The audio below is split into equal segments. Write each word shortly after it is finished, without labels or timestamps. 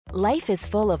Life is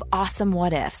full of awesome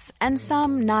what-ifs, and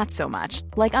some not so much,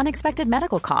 like unexpected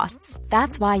medical costs.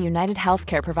 That's why United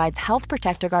Healthcare provides Health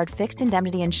Protector Guard fixed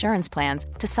indemnity insurance plans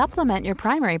to supplement your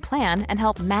primary plan and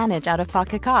help manage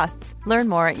out-of-pocket costs. Learn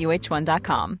more at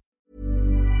uh1.com.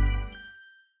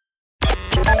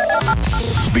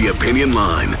 The Opinion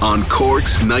Line on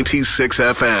Cork's 96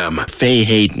 FM. Faye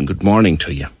Hayden, good morning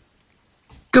to you.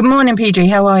 Good morning, PJ.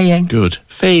 How are you? Good.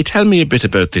 Faye, tell me a bit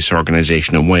about this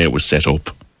organisation and why it was set up.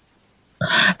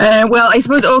 Well, I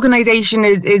suppose organisation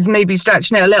is maybe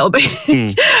stretching it a little bit.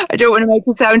 I don't want to make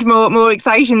it sound more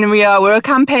exciting than we are. We're a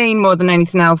campaign more than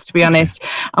anything else, to be honest.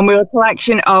 And we're a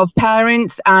collection of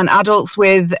parents and adults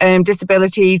with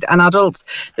disabilities and adults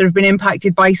that have been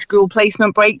impacted by school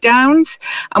placement breakdowns.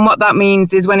 And what that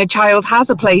means is when a child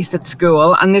has a place at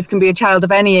school, and this can be a child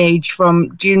of any age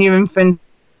from junior infant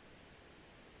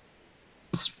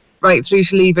right through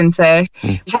to leaving cert,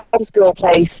 has a school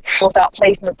place, but that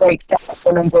placement breaks down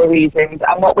for a number of reasons.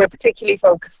 And what we're particularly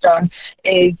focused on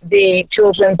is the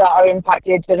children that are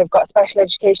impacted that have got special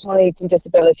educational needs and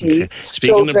disabilities. Okay.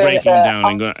 Speaking of breaking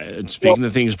down, speaking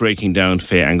of things breaking down,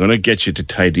 Faye, I'm going to get you to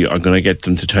tidy. I'm going to get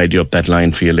them to tidy up that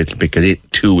line for you a little, because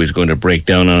it too is going to break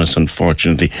down on us,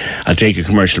 unfortunately. I'll take a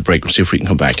commercial break. We'll see if we can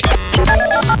come back.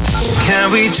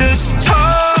 Can we just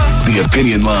talk? The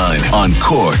Opinion Line on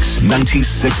Cork's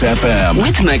 96 FM.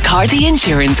 With McCarthy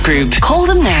Insurance Group. Call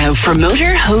them now for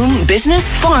motor, home,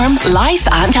 business, farm, life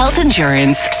and health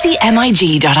insurance. See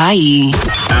mig.ie.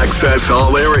 Access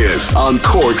all areas on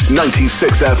Cork's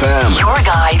 96 FM. Your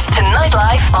guide to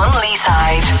nightlife on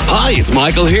Leaside. Hi, it's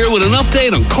Michael here with an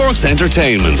update on Cork's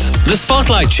entertainment. The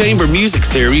Spotlight Chamber Music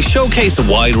Series showcase a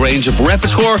wide range of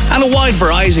repertoire and a wide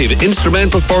variety of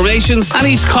instrumental formations, and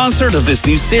each concert of this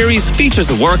new series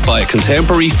features a work by a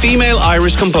contemporary female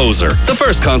Irish composer. The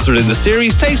first concert in the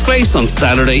series takes place on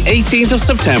Saturday, 18th of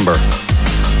September.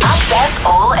 Access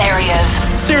all areas.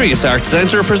 Sirius Arts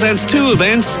Centre presents two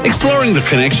events exploring the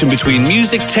connection between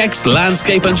music, text,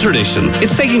 landscape and tradition.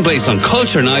 It's taking place on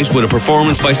Culture Night with a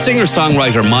performance by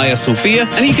singer-songwriter Maya Sophia,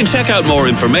 and you can check out more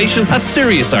information at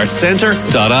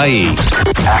SiriusArtsCentre.ie.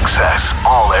 Access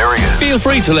all areas. Feel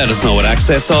free to let us know at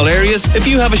Access All Areas if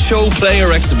you have a show, play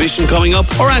or exhibition coming up,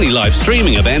 or any live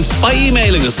streaming events, by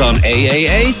emailing us on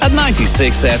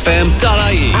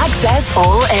aaa@96fm.ie. Access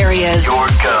all areas. Your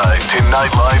guide to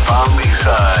nightlife on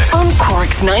Leaside. On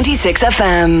Cork's 96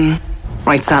 FM.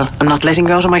 Right, Sal, I'm not letting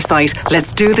you out of my sight.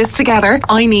 Let's do this together.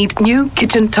 I need new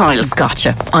kitchen tiles.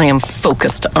 Gotcha. I am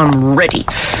focused. I'm ready.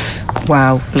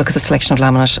 Wow, look at the selection of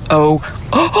laminate. Oh,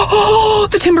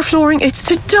 the timber flooring. It's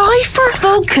to die for.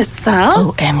 Focus,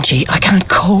 Sal. OMG, I can't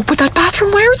cope with that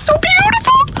bathroom wear. It's so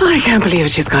beautiful. I can't believe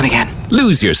it. She's gone again.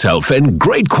 Lose yourself in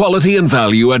great quality and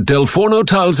value at Del Forno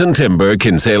Tiles and Timber,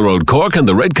 Kinsale Road, Cork, and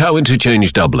the Red Cow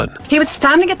Interchange, Dublin. He was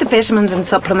standing at the vitamins and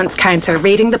supplements counter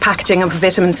reading the packaging of a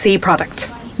vitamin C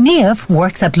product. Niamh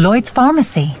works at Lloyd's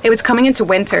Pharmacy. It was coming into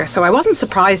winter, so I wasn't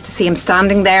surprised to see him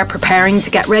standing there preparing to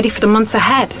get ready for the months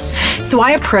ahead. So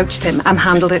I approached him and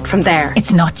handled it from there.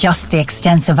 It's not just the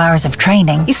extensive hours of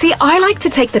training. You see, I like to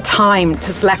take the time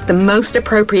to select the most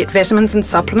appropriate vitamins and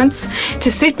supplements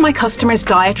to suit my customers'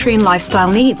 dietary and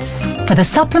lifestyle needs. For the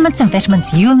supplements and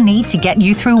vitamins you'll need to get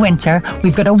you through winter,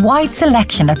 we've got a wide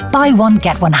selection at buy one,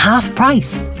 get one half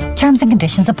price. Terms and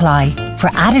conditions apply. For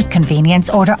added convenience,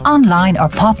 order online or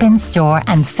pop in store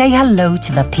and say hello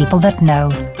to the people that know.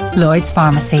 Lloyd's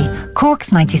Pharmacy,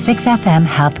 Cork's 96 FM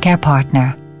healthcare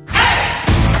partner.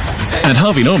 At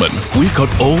Harvey Norman, we've got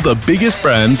all the biggest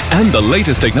brands and the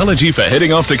latest technology for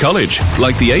heading off to college,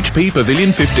 like the HP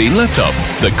Pavilion 15 laptop,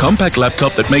 the compact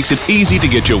laptop that makes it easy to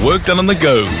get your work done on the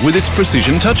go with its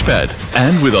precision touchpad.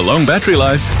 And with a long battery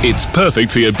life, it's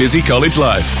perfect for your busy college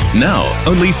life. Now,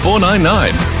 only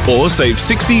 $499. Or save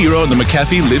 €60 on the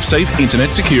McAfee LiveSafe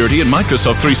Internet Security and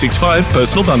Microsoft 365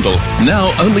 Personal Bundle.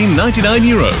 Now, only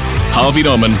 €99. Harvey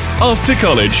Norman, off to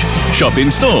college. Shop in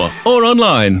store or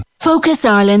online. Focus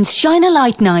Ireland's Shine a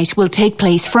Light Night will take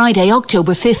place Friday,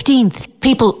 October 15th.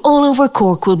 People all over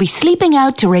Cork will be sleeping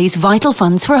out to raise vital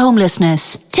funds for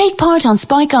homelessness. Take part on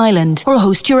Spike Island or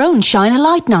host your own Shine a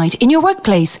Light Night in your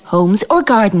workplace, homes or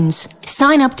gardens.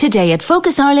 Sign up today at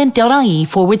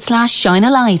focusIreland.ie/Shine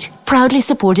a Light. Proudly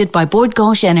supported by Bord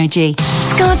Gáis Energy.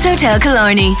 Scott's Hotel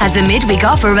Killarney has a midweek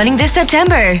offer running this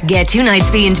September. Get 2 nights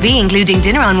B&B including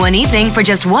dinner on one evening for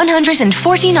just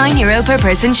 €149 per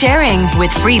person sharing.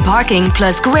 With free parking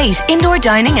plus great indoor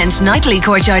dining and nightly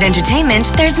courtyard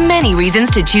entertainment, there's many reasons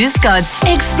to choose Scott's.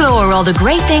 Explore all the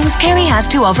great things Kerry has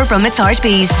to offer from its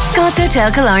heartbeat.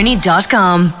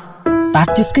 ScottsHotelKillarney.com.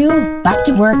 Back to school, back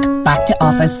to work, back to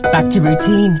office, back to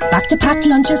routine, back to packed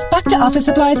lunches, back to office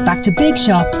supplies, back to big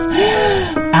shops.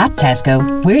 At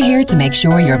Tesco, we're here to make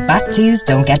sure your back twos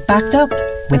don't get backed up.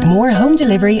 With more home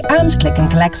delivery and click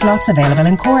and collect slots available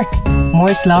in Cork.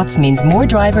 More slots means more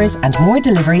drivers and more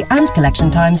delivery and collection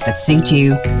times that suit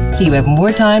you. So you have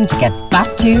more time to get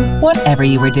back to whatever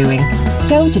you were doing.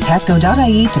 Go to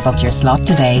tesco.ie to book your slot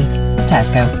today.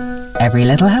 Tesco. Every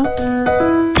little helps.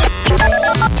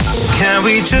 Can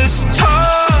we just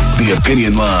talk? The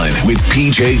Opinion Line with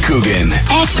PJ Coogan.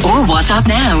 Text or WhatsApp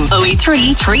now.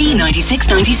 083 396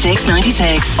 96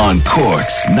 96. On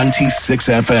Cork's 96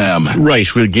 FM.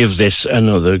 Right, we'll give this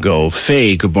another go.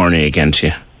 Faye, good morning again to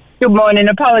you. Good morning.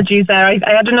 Apologies there. I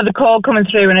had another call coming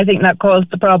through and I think that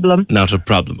caused the problem. Not a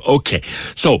problem. Okay.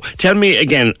 So, tell me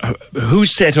again, who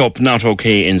set up Not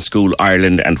OK in School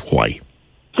Ireland and why?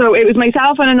 So it was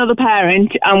myself and another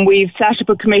parent, and we've set up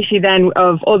a committee then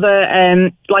of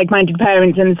other like-minded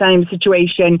parents in the same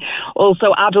situation,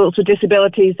 also adults with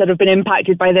disabilities that have been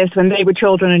impacted by this when they were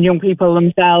children and young people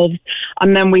themselves.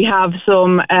 And then we have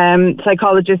some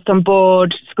psychologists on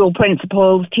board, school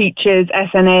principals, teachers,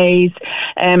 SNAs,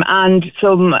 and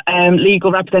some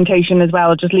legal representation as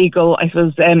well, just legal, I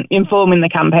suppose, informing the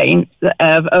campaign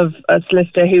of a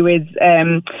solicitor who is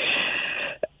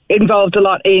involved a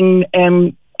lot in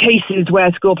cases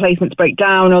where school placements break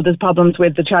down or there's problems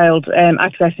with the child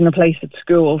accessing a place at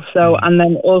school. So, and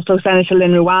then also Senator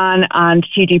Lynn Ruane and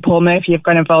TD Paul Murphy have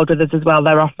got involved with us as well.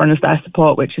 They're offering us their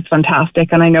support, which is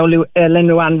fantastic. And I know Lynn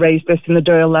Ruane raised this in the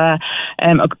Dáil there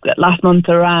last month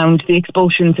around the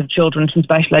expulsions of children from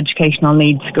special educational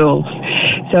needs schools.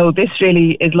 So this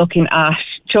really is looking at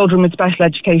children with special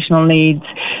educational needs,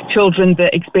 children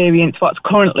that experience what's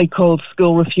currently called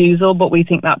school refusal, but we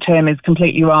think that term is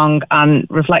completely wrong and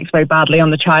reflects very badly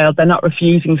on the child. They're not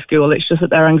refusing school, it's just that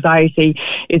their anxiety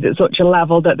is at such a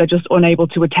level that they're just unable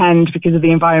to attend because of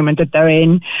the environment that they're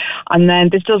in. And then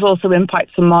this does also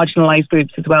impact some marginalised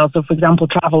groups as well. So, for example,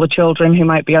 traveller children who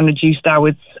might be on reduced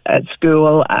hours at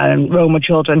school, Roma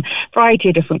children, variety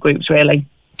of different groups really.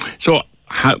 So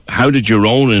how did your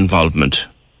own involvement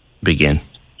begin?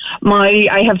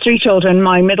 I have 3 children.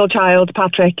 My middle child,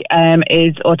 Patrick,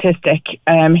 is autistic.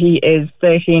 He is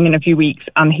 13 in a few weeks,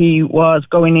 and he was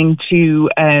going into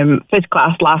 5th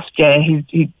class last year.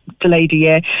 He delayed a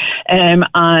year,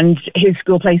 and his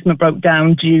school placement broke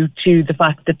down due to the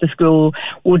fact that the school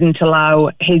wouldn't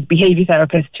allow his behaviour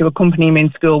therapist to accompany him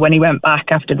in school when he went back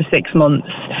after the 6 months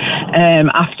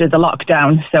after the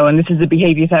lockdown. So, and this is a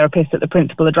behaviour therapist that the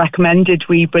principal had recommended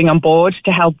we bring on board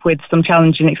to help with some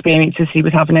challenging experiences he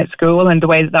was having at school, and the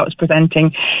way that was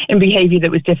presenting in behaviour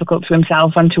that was difficult to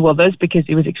himself and to others because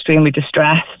he was extremely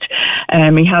distressed.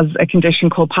 He has a condition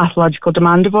called pathological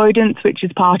demand avoidance, which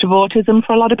is part of autism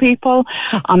for a lot of people.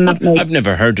 I've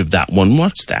never heard of that one.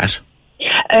 What's that?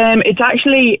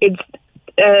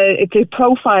 It's a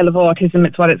profile of autism,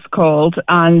 it's what it's called,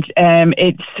 and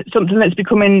it's something that's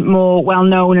becoming more well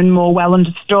known and more well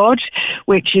understood,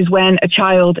 which is when a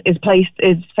child is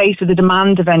faced with a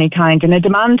demand of any kind. And a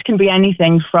demand can be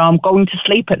anything from going to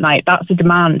sleep at night, that's a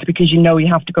demand because you know you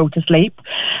have to go to sleep,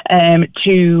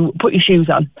 to put your shoes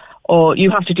on, or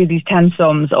you have to do these 10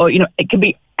 sums, or it can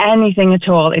be anything at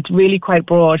all. It's really quite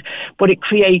broad, but it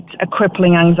creates a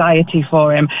crippling anxiety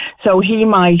for him. So he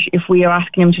might, if we are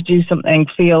asking him to do something,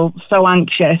 feel so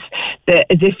anxious that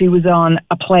as if he was on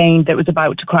a plane that was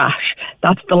about to crash.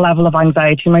 That's the level of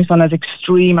anxiety. My son has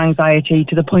extreme anxiety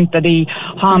to the point that he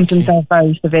harms himself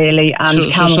very severely.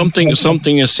 And so something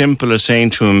as simple as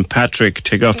saying to him, Patrick,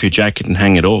 take off your jacket and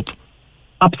hang it up.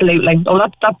 Absolutely. Oh,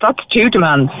 that's 2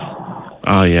 demands.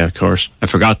 Oh yeah, of course. I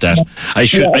forgot that. I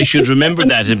should remember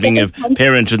that, and being a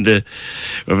parent of a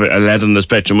lad on the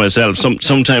spectrum myself.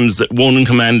 Sometimes that one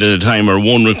command at a time or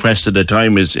one request at a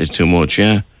time is too much.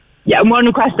 Yeah. Yeah, and one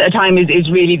request at a time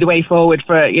is really the way forward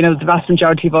for, the vast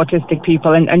majority of autistic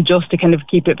people, and just to kind of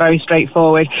keep it very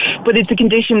straightforward. But it's a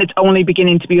condition that's only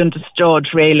beginning to be understood,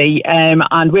 really,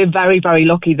 and we're very, very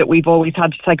lucky that we've always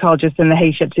had psychologists in the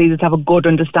HFC that have a good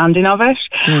understanding of it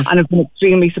and have been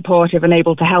extremely supportive and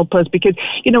able to help us because,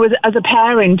 as a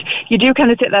parent, you do kind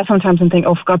of sit there sometimes and think,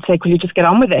 oh, for God's sake, will you just get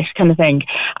on with it kind of thing?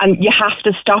 And you have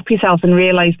to stop yourself and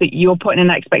realise that you're putting an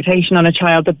expectation on a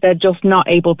child that they're just not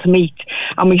able to meet,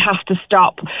 and we have to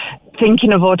stop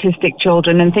thinking of autistic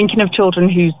children and thinking of children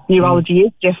whose neurology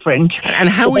is different. And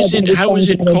how is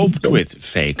it coped with,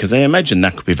 Faye? Because I imagine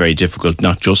that could be very difficult,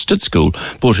 not just at school,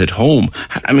 but at home.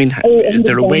 I mean, is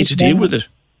there a way to deal with it?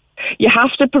 you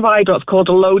have to provide what's called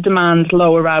a low demand,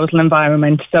 low arousal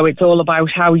environment. So it's all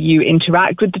about how you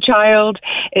interact with the child.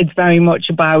 It's very much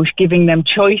about giving them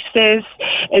choices.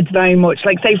 It's very much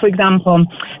like, say, for example,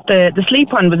 the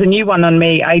sleep one was a new one on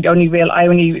me. I only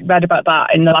read about that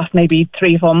in the last maybe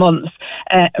 3 or 4 months.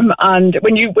 And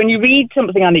when you read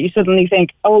something on it, you suddenly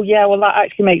think, oh yeah, well that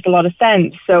actually makes a lot of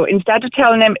sense. So instead of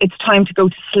telling him it's time to go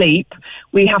to sleep,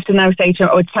 we have to now say to him,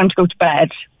 oh, it's time to go to bed.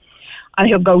 And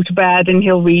he'll go to bed and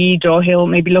he'll read, or he'll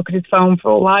maybe look at his phone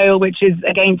for a while, which is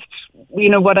against,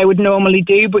 what I would normally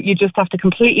do. But you just have to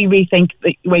completely rethink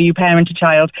the way you parent a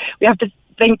child. We have to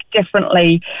think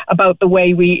differently about the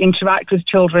way we interact with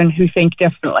children who think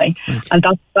differently. Okay. And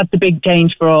that's a big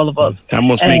change for all of us. That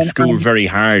must make school very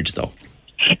hard, though.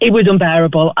 It was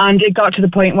unbearable, and it got to the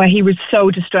point where he was so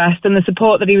distressed, and the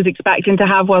support that he was expecting to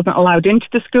have wasn't allowed into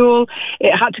the school.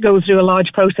 It had to go through a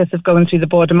large process of going through the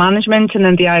Board of Management and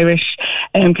then the Irish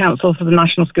Council for the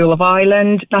National Schools of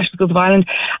Ireland.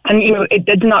 And, it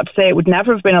did not say it would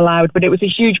never have been allowed, but it was a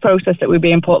huge process that we were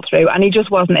being put through, and he just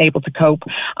wasn't able to cope.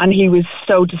 And he was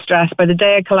so distressed. By the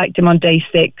day I collected him on day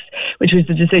 6, which was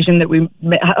the decision that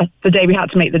the day we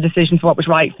had to make the decision for what was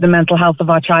right for the mental health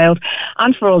of our child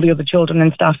and for all the other children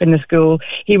and staff in the school,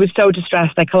 he was so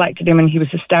distressed. I collected him and he was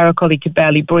hysterical. He could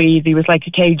barely breathe. He was like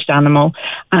a caged animal,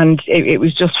 and it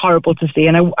was just horrible to see.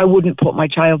 And I wouldn't put my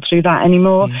child through that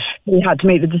anymore. We had to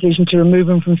make the decision to remove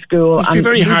him from school. It must be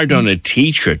very hard on a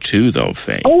teacher too, though,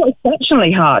 Faye. Oh,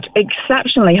 exceptionally hard.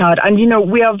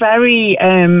 And we are very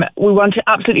we want to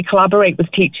absolutely collaborate with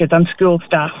teachers and school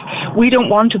staff. We don't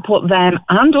want to put them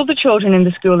and other children in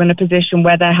the school in a position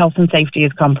where their health and safety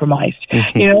is compromised.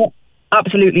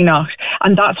 Absolutely not.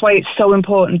 And that's why it's so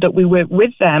important that we work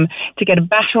with them to get a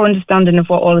better understanding of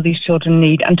what all of these children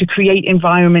need, and to create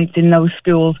environments in those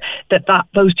schools that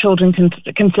those children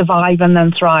can survive and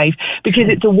then thrive, because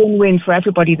it's a win-win for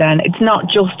everybody then. It's not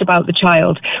just about the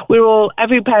child.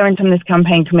 Every parent on this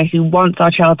campaign committee wants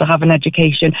our child to have an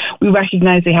education. We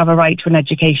recognise they have a right to an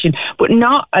education, but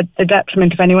not at the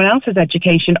detriment of anyone else's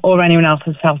education or anyone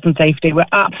else's health and safety. We're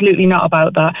absolutely not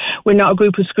about that. We're not a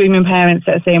group of screaming parents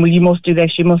that are saying, well, you must do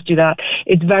this, you must do that.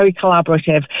 It's very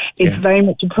collaborative. It's very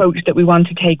much approach that we want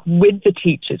to take with the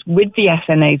teachers, with the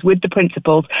SNAs, with the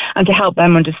principals, and to help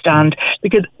them understand,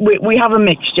 because we have a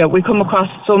mixture. We come across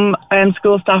some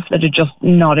school staff that are just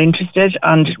not interested,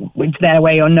 and it's their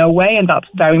way or no way, and that's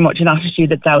very much an attitude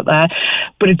that's out there,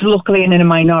 but it's luckily in a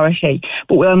minority.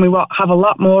 But when we have a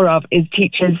lot more of is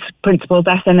teachers, principals,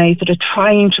 SNAs that are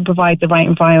trying to provide the right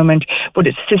environment, but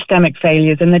it's systemic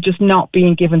failures, and they're just not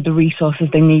being given the resources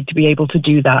they need to be able to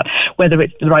do that, whether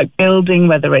it's the right building,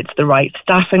 whether it's the right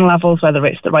staffing levels, whether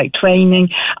it's the right training,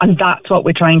 and that's what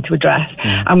we're trying to address.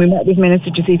 And we met with Minister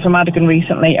Jacinta Madigan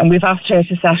recently, and we've asked her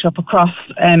to set up a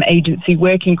cross-agency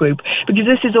working group, because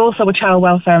this is also a child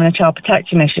welfare and a child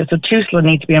protection issue, so TUSLA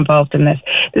need to be involved in this.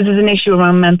 This is an issue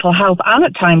around mental health and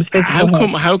at times physical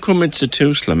health. How come it's a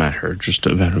TUSLA matter, just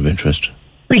a matter of interest?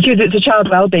 Because it's a child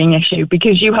wellbeing issue,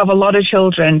 because you have a lot of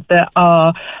children that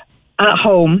are at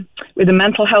home with a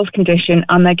mental health condition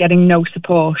and they're getting no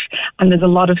support, and there's a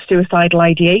lot of suicidal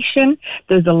ideation,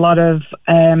 there's a lot of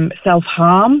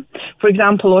self-harm. For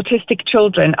example, autistic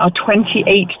children are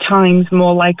 28 times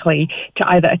more likely to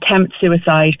either attempt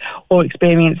suicide or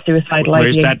experience suicidal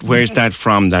ideation. Where's that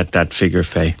from, that figure,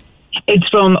 Faye? It's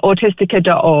from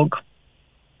autistica.org.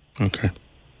 Okay.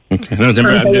 No, I've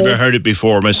never heard it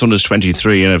before. My son is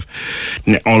 23 and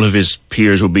all of his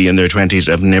peers will be in their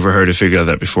 20s. I've never heard a figure of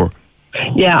that before.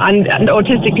 Yeah, and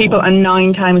autistic people are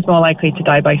 9 times more likely to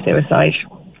die by suicide.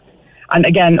 And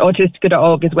again,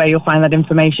 autistica.org is where you'll find that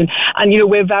information. And,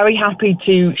 we're very happy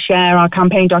to share our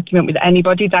campaign document with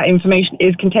anybody. That information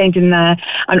is contained in there,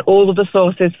 and all of the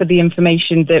sources for the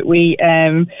information that we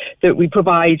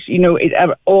provide,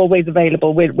 are always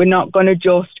available. We're not going to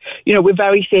just, we're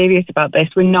very serious about this.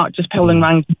 We're not just pulling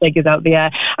random figures out the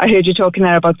air. I heard you talking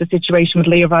there about the situation with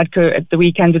Leo Varadkar at the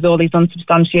weekend with all these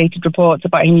unsubstantiated reports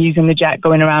about him using the jet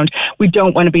going around. We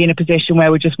don't want to be in a position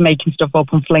where we're just making stuff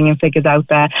up and flinging figures out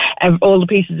there. All the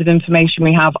pieces of information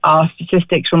we have are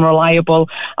statistics from reliable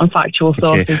and factual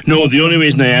sources. Okay. No, the only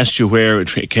reason I asked you where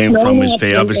it came from is,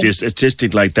 Faye, obviously a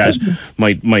statistic like that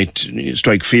might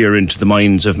strike fear into the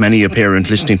minds of many a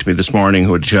parent listening to me this morning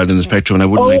who had a child in the spectrum, and I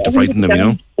wouldn't like to frighten them,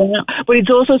 Yeah. But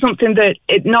it's also something that,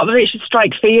 not that it should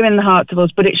strike fear in the hearts of us,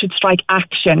 but it should strike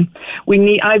action.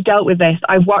 I've dealt with this.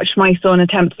 I've watched my son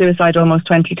attempt suicide almost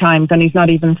 20 times, and he's not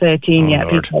even 13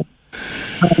 yet. Lord.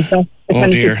 Oh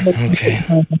dear.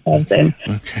 Okay.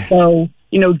 So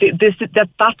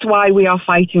That's why we are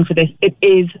fighting for this. It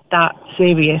is that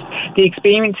serious. The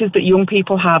experiences that young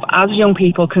people have as young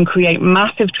people can create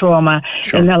massive trauma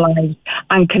in their lives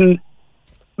and can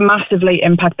massively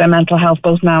impact their mental health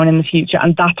both now and in the future.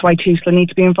 And that's why TUSLA need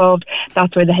to be involved.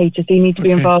 That's why the HSE need to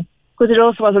be involved. Because it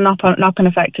also has a knock-on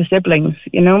effect to siblings,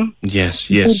 Yes.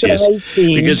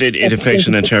 Because it affects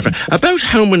an entire family. About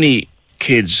how many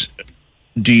kids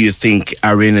do you think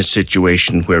are in a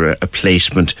situation where a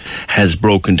placement has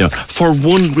broken down for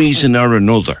one reason or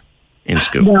another in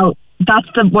school? Well,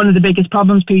 that's one of the biggest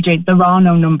problems, PJ. There are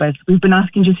no numbers. We've been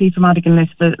asking Jacinta Madigan this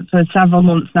for several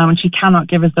months now, and she cannot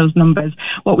give us those numbers.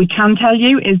 What we can tell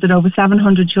you is that over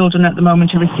 700 children at the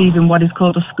moment are receiving what is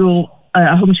called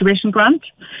a home tuition grant,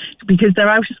 because they're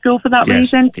out of school for that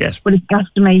reason. Yes. But it's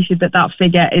estimated that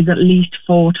figure is at least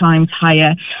 4 times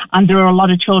higher. And there are a lot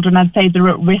of children, I'd say, they're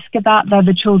at risk of that. They're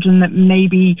the children that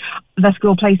maybe their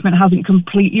school placement hasn't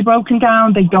completely broken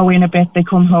down. They go in a bit, they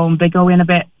come home. They go in a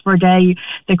bit for a day,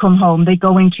 they come home. They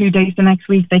go in 2 days the next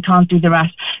week, they can't do the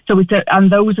rest. So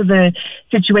and those are the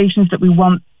situations that we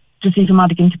want Jacinta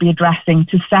Madigan to be addressing,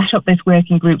 to set up this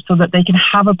working group so that they can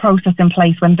have a process in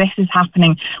place. When this is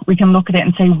happening, we can look at it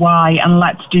and say why, and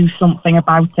let's do something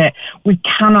about it. We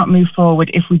cannot move forward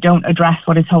if we don't address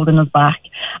what is holding us back.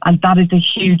 And that is a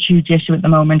huge, huge issue at the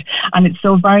moment. And it's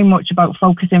so very much about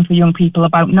focusing for young people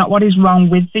about not what is wrong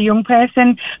with the young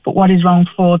person, but what is wrong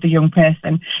for the young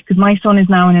person. Because my son is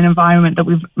now in an environment that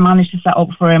we've managed to set up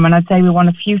for him. And I'd say we're one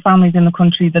of few families in the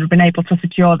country that have been able to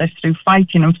secure this through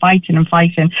fighting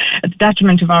at the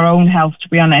detriment of our own health, to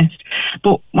be honest.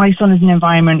 But my son is in an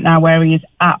environment now where he is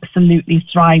absolutely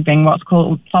thriving,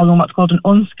 following what's called an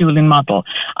unschooling model.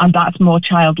 And that's more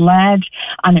child-led,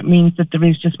 and it means that there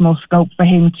is just more scope for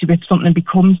him to, if something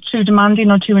becomes too demanding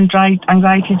or too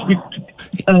anxiety,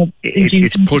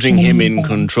 it's putting him in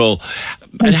control.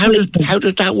 And how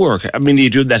does that work? I mean, do you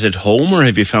do that at home, or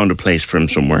have you found a place for him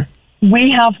somewhere?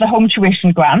 We have the home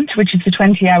tuition grant, which is for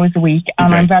 20 hours a week,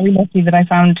 and I'm very lucky that I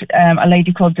found a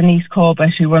lady called Denise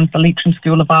Corbett who runs the Leitrim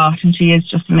School of Art, and she is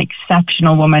just an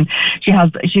exceptional woman. She's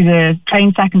a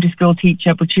trained secondary school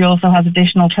teacher, but she also has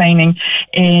additional training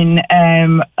in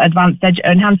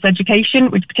enhanced education,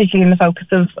 which particularly in the focus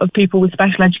of people with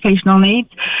special educational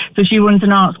needs. So she runs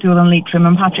an art school in Leitrim,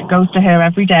 and Patrick goes to her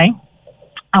every day.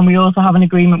 And we also have an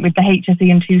agreement with the HSE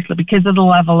and TUSLA because of the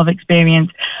level of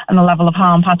experience and the level of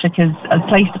harm Patrick has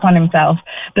placed upon himself.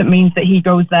 That means that he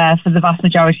goes there for the vast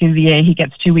majority of the year. He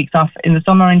gets 2 weeks off in the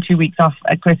summer and 2 weeks off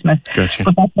at Christmas. Gotcha.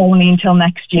 But that's only until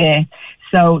next year.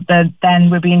 So then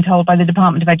we're being told by the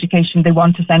Department of Education they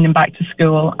want to send him back to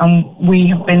school. And we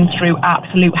have been through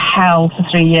absolute hell for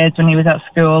 3 years when he was at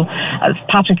school, as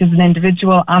Patrick as an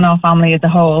individual and our family as a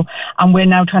whole. And we're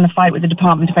now trying to fight with the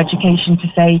Department of Education to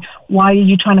say, why are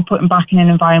you trying to put him back in an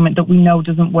environment that we know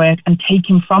doesn't work and take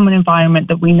him from an environment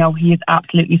that we know he is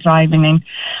absolutely thriving in?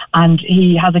 And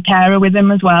he has a carer with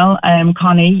him as well,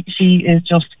 Connie. She is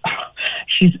just...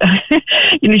 She's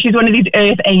one of these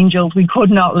earth angels. We could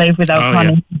not live without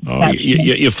Connie.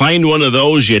 You find one of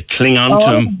those, you cling on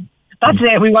to him. That's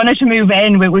it. We wanted to move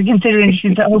in. We're considering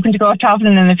she's hoping to go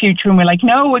travelling in the future, and we're like,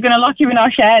 no, we're going to lock you in our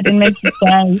shed and make you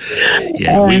stay.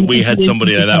 Yeah, we had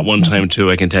somebody like that one time too,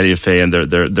 I can tell you, Faye, and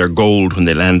they're gold when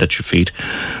they land at your feet.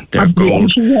 They're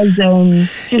gold.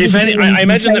 I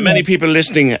imagine that many people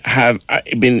listening have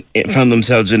found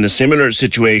themselves in a similar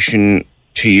situation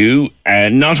to you.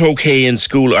 Not OK in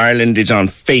School Ireland is on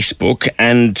Facebook,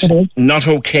 and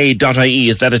notok.ie,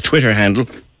 is that a Twitter handle?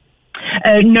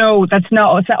 No, that's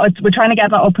not. We're trying to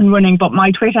get that up and running, but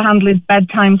my Twitter handle is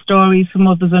Bedtime Stories for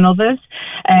Mothers and Others.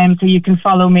 So you can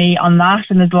follow me on that,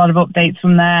 and there's a lot of updates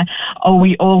from there.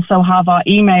 We also have our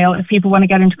email if people want to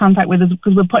get into contact with us,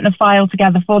 because we're putting a file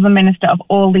together for the Minister of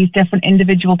all these different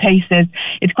individual cases.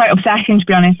 It's quite upsetting, to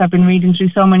be honest. I've been reading through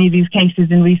so many of these cases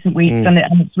in recent weeks, and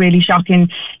it's really shocking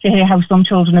to hear how some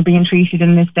children are being treated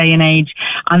in this day and age.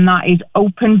 And that is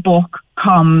Open Book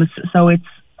Comms. So it's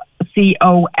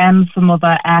COM for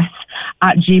mother S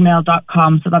at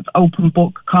gmail.com. So that's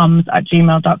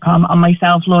openbookcoms@gmail.com. And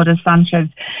myself, Lourdes Sanchez,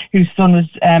 whose son was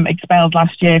expelled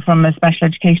last year from a special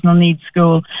educational needs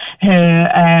school,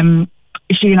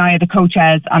 she and I are the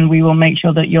co-chairs, and we will make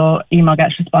sure that your email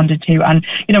gets responded to. And,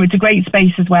 it's a great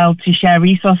space as well to share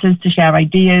resources, to share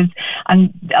ideas.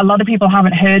 And a lot of people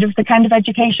haven't heard of the kind of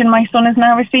education my son is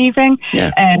now receiving.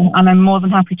 Yeah. And I'm more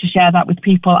than happy to share that with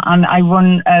people. And I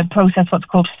run a process, what's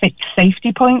called Fixed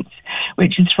Safety Points,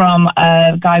 which is from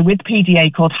a guy with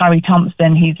PDA called Harry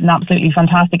Thompson. He's an absolutely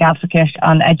fantastic advocate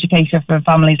and educator for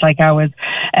families like ours.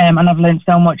 And I've learned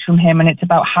so much from him, and it's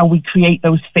about how we create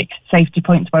those fixed safety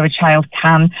points where a child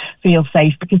can feel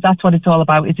safe, because that's what it's all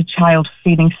about, is a child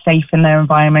feeling safe in their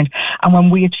environment. And when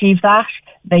we achieve that,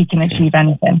 they can achieve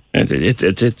anything.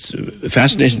 It's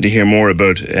fascinating to hear more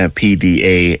about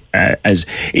PDA, as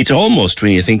it's almost,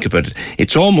 when you think about it,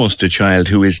 it's almost a child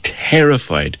who is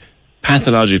terrified,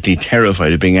 pathologically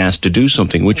terrified of being asked to do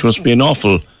something, which must be an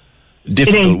awful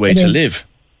difficult way to live.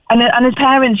 And as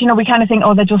parents, you know, we kind of think,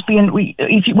 oh, they're just being,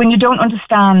 when you don't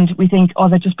understand, we think, oh,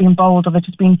 they're just being bold, or they're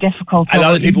just being difficult. A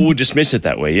lot of people would dismiss it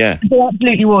that way, yeah. They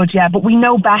absolutely would, yeah. But we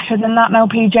know better than that now,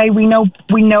 PJ. We know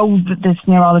that this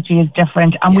neurology is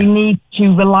different, and we need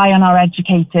to rely on our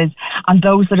educators and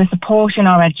those that are supporting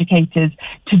our educators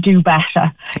to do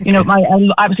better. Okay. You know, I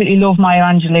absolutely love Maya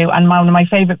Angelou, and one of my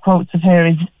favourite quotes of her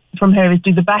is,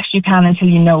 do the best you can until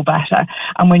you know better.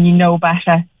 And when you know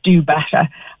better, do better.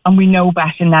 And we know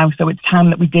better now, so it's time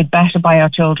that we did better by our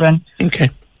children. Okay.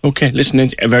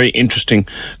 Listen, a very interesting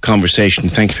conversation.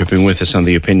 Thank you for being with us on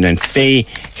The Opinion Line. Faye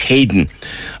Hayden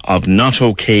of Not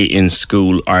OK in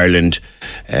School Ireland.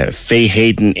 Faye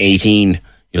Hayden 18.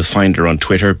 You'll find her on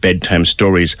Twitter. Bedtime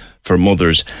stories for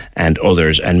mothers and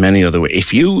others, and many other ways.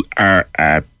 If you are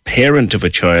a parent of a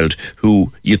child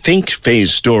who you think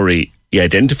Faye's story, you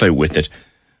identify with it,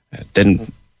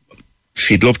 then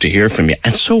she'd love to hear from you,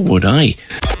 and so would I.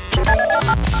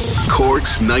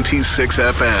 Cork's 96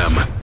 FM.